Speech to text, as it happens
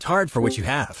worked hard for what you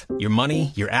have. Your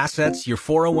money, your assets, your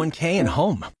 401k, and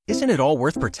home. Isn't it all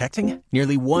worth protecting?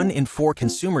 Nearly 1 in 4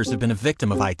 consumers have been a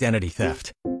victim of identity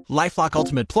theft. LifeLock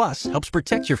Ultimate Plus helps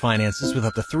protect your finances with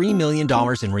up to $3 million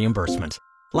in reimbursement.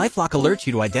 LifeLock alerts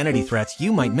you to identity threats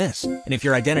you might miss. And if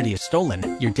your identity is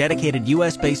stolen, your dedicated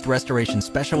U.S.-based restoration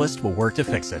specialist will work to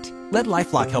fix it. Let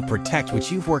LifeLock help protect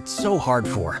what you've worked so hard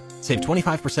for. Save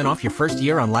 25% off your first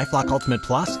year on LifeLock Ultimate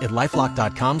Plus at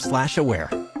LifeLock.com/aware.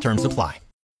 Terms apply.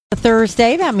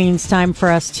 Thursday, that means time for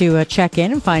us to check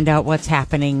in and find out what's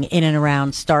happening in and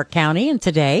around Stark County. And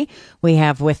today we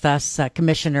have with us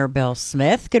Commissioner Bill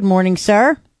Smith. Good morning,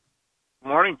 sir.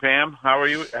 Morning, Pam. How are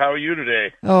you? How are you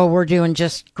today? Oh, we're doing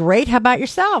just great. How about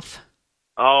yourself?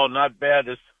 Oh, not bad.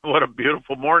 What a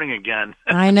beautiful morning again.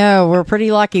 I know. We're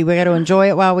pretty lucky. We got to enjoy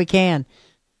it while we can.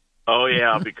 Oh,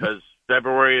 yeah, because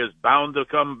February is bound to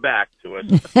come back to us.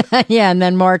 Yeah, and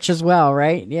then March as well,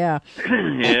 right? Yeah.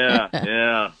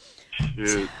 Yeah.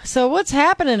 Shoot. So what's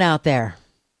happening out there?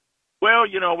 Well,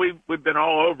 we've been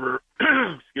all over,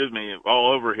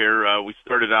 all over here. We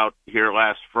started out here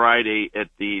last Friday at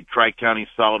the Tri-County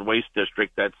Solid Waste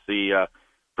District. That's the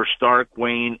for Stark,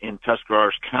 Wayne, and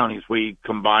Tuscarawas counties. We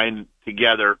combined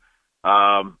together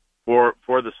for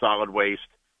the solid waste.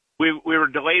 We were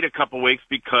delayed a couple weeks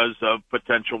because of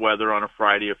potential weather on a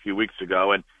Friday a few weeks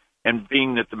ago, and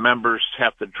being that the members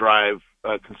have to drive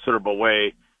a considerable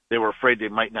way, they were afraid they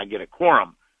might not get a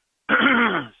quorum.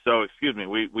 So,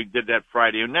 we did that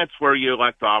Friday, and that's where you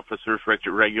elect officers.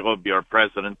 Richard Regulo will be our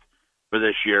president for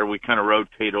this year. We kind of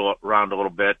rotate around a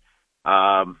little bit.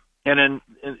 And then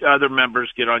other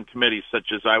members get on committees,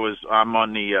 such as I'm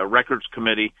on the records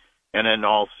committee and then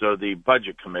also the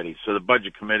budget committee. So the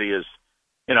budget committee is,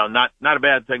 not a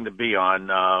bad thing to be on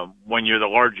when you're the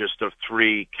largest of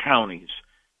 3 counties.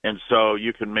 And so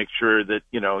you can make sure that,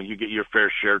 you get your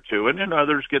fair share too, and then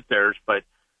others get theirs, but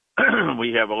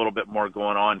we have a little bit more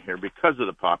going on here because of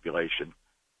the population.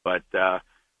 But so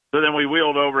then we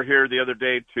wheeled over here the other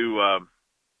day to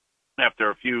after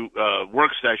a few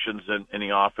work sessions in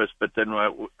the office. But then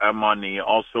I'm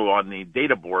also on the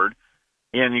data board,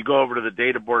 and you go over to the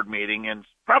data board meeting, and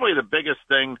probably the biggest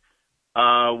thing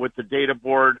with the data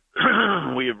board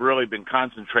we have really been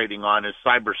concentrating on is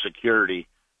cybersecurity.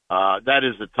 That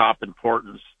is the top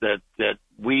importance that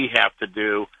we have to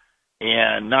do.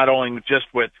 And not only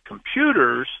just with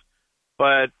computers,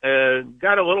 but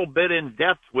got a little bit in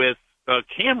depth with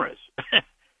cameras.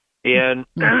 And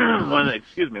one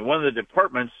of the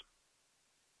departments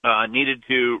needed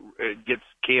to get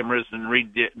cameras and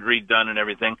redone and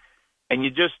everything. And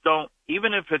you just don't,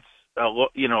 even if it's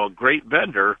a great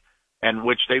vendor, and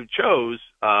which they've chose,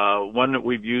 one that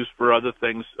we've used for other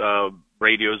things,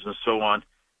 radios and so on.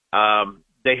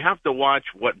 They have to watch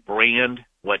what brand,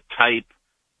 what type.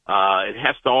 It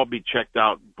has to all be checked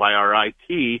out by our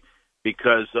IT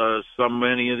because so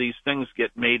many of these things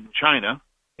get made in China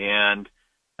and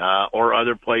or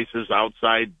other places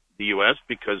outside the U.S.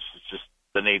 because it's just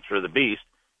the nature of the beast.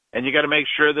 And you got to make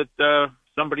sure that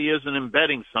somebody isn't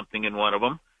embedding something in one of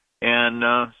them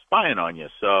and spying on you.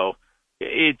 So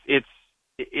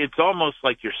it's almost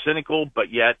like you're cynical, but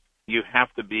yet you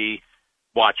have to be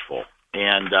watchful.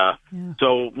 And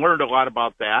so learned a lot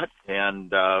about that,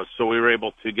 and so we were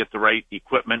able to get the right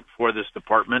equipment for this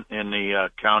department in the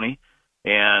county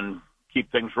and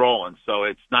keep things rolling. So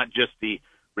it's not just the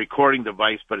recording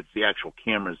device, but it's the actual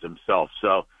cameras themselves.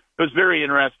 So it was very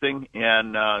interesting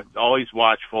and always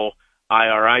watchful.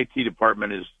 Our IT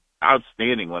department is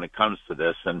outstanding when it comes to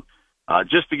this. And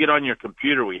just to get on your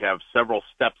computer, we have several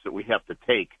steps that we have to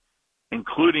take,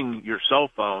 including your cell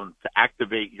phone to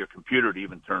activate your computer to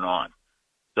even turn on.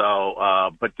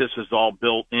 So, but this is all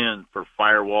built in for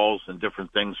firewalls and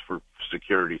different things for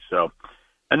security. So,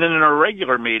 and then in our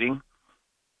regular meeting,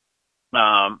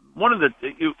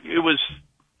 it was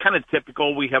kind of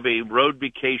typical. We have a road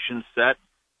vacation set,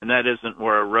 and that isn't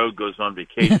where a road goes on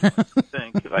vacation, I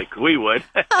think, like we would.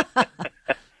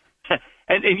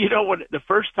 And you know what? The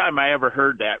first time I ever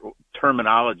heard that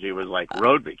terminology was like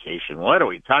road vacation. What are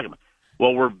we talking about?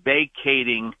 Well, we're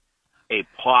vacating a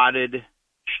plotted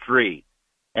street.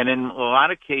 And in a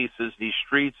lot of cases, these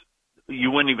streets,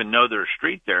 you wouldn't even know there's a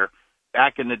street there.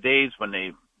 Back in the days when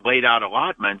they laid out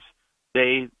allotments,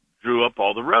 they drew up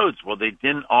all the roads. Well, they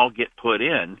didn't all get put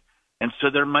in. And so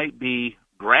there might be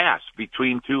grass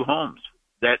between 2 homes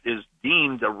that is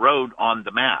deemed a road on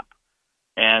the map.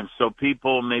 And so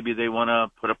people, maybe they want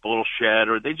to put up a little shed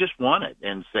or they just want it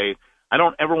and say, I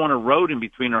don't ever want a road in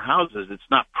between our houses.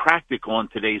 It's not practical in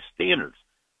today's standards.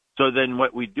 So then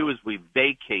what we do is we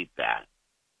vacate that.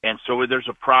 And so there's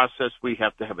a process. We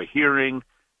have to have a hearing.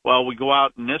 Well, we go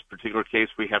out in this particular case,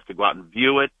 we have to go out and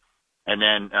view it and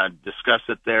then discuss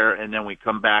it there, and then we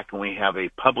come back and we have a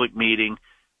public meeting,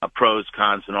 pros,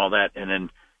 cons, and all that, and then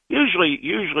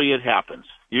usually it happens.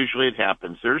 Usually it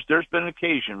happens. There's been an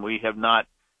occasion we have not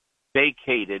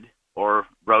vacated or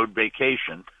road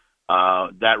vacation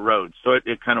that road, so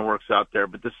it kind of works out there.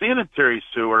 But the sanitary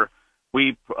sewer,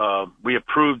 we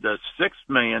approved a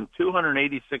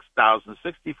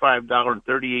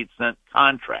 $6,286,065.38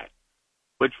 contract,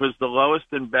 which was the lowest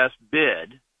and best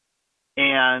bid,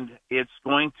 and it's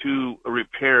going to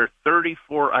repair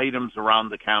 34 items around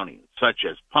the county, such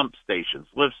as pump stations,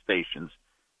 lift stations,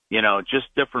 just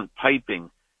different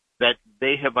piping that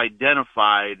they have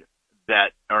identified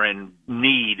that are in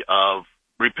need of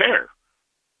repair.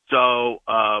 So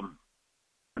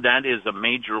that is a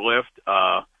major lift.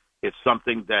 It's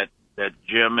something that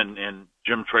Jim and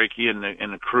Jim Trakey and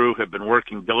the crew have been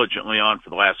working diligently on for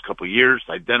the last couple of years,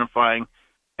 identifying,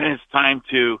 and it's time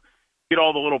to get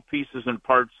all the little pieces and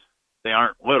parts. They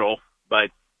aren't little,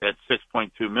 but at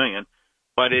 $6.2 million.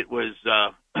 But it was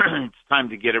it's time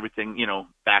to get everything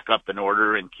back up in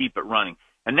order and keep it running.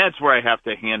 And that's where I have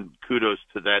to hand kudos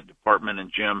to that department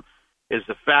and Jim, is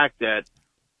the fact that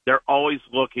they're always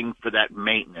looking for that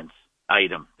maintenance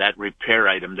item, that repair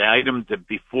item, the item that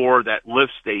before that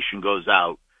lift station goes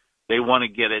out, they want to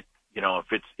get it.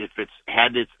 If it's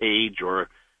had its age or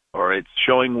it's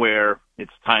showing wear,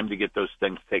 it's time to get those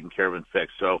things taken care of and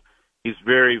fixed. So he's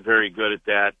very, very good at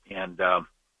that, and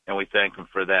we thank him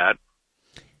for that.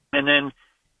 And then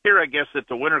here, I guess at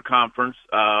the winter conference,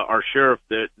 our sheriff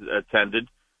that attended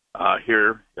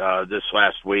here this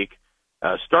last week,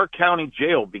 Stark County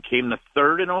Jail became the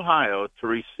third in Ohio to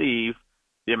receive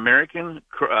the American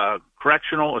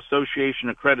Correctional Association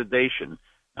accreditation.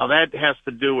 Now, that has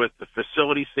to do with the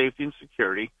facility safety and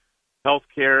security,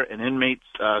 healthcare, and inmates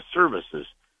services.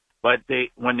 But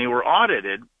when they were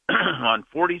audited on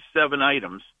 47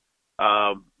 items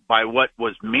by what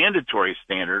was mandatory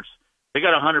standards, they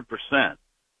got 100%.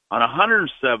 On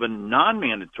 107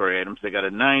 non-mandatory items, they got a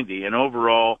 90, and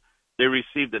overall, they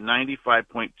received a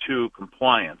 95.2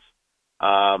 compliance.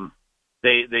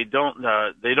 They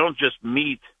don't just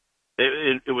meet.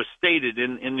 It was stated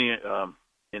in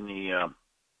the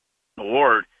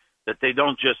award that they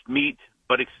don't just meet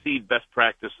but exceed best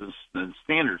practices and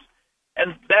standards,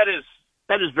 and that is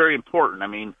very important. I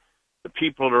mean, the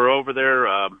people that are over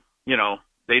there,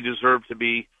 they deserve to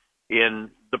be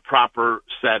in the proper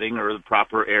setting or the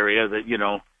proper area. That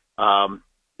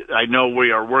I know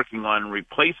we are working on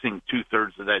replacing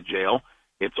 2/3 of that jail.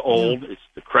 It's old, it's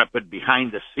decrepit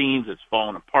behind the scenes, it's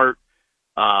fallen apart,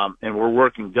 and we're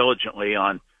working diligently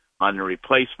on the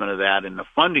replacement of that and the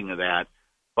funding of that.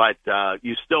 But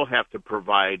you still have to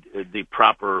provide the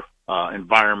proper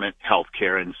environment, health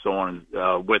care, and so on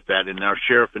with that. And our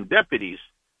sheriff and deputies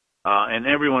and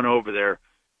everyone over there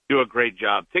do a great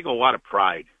job, take a lot of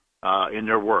pride in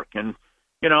their work. And,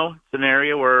 it's an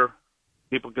area where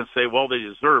people can say, well, they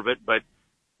deserve it, but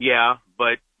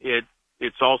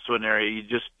it's also an area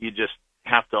you just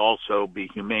have to also be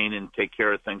humane and take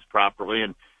care of things properly,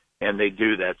 and they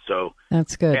do that. So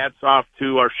that's good. Hats off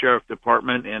to our sheriff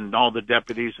department and all the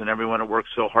deputies and everyone that works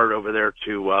so hard over there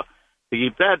to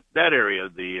keep that area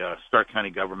of the Stark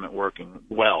County government working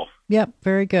well. Yep,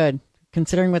 very good,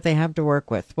 considering what they have to work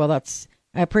with. Well,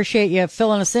 I appreciate you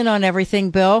filling us in on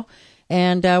everything, Bill,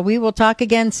 and we will talk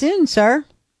again soon, sir.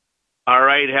 All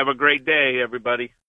right. Have a great day, everybody.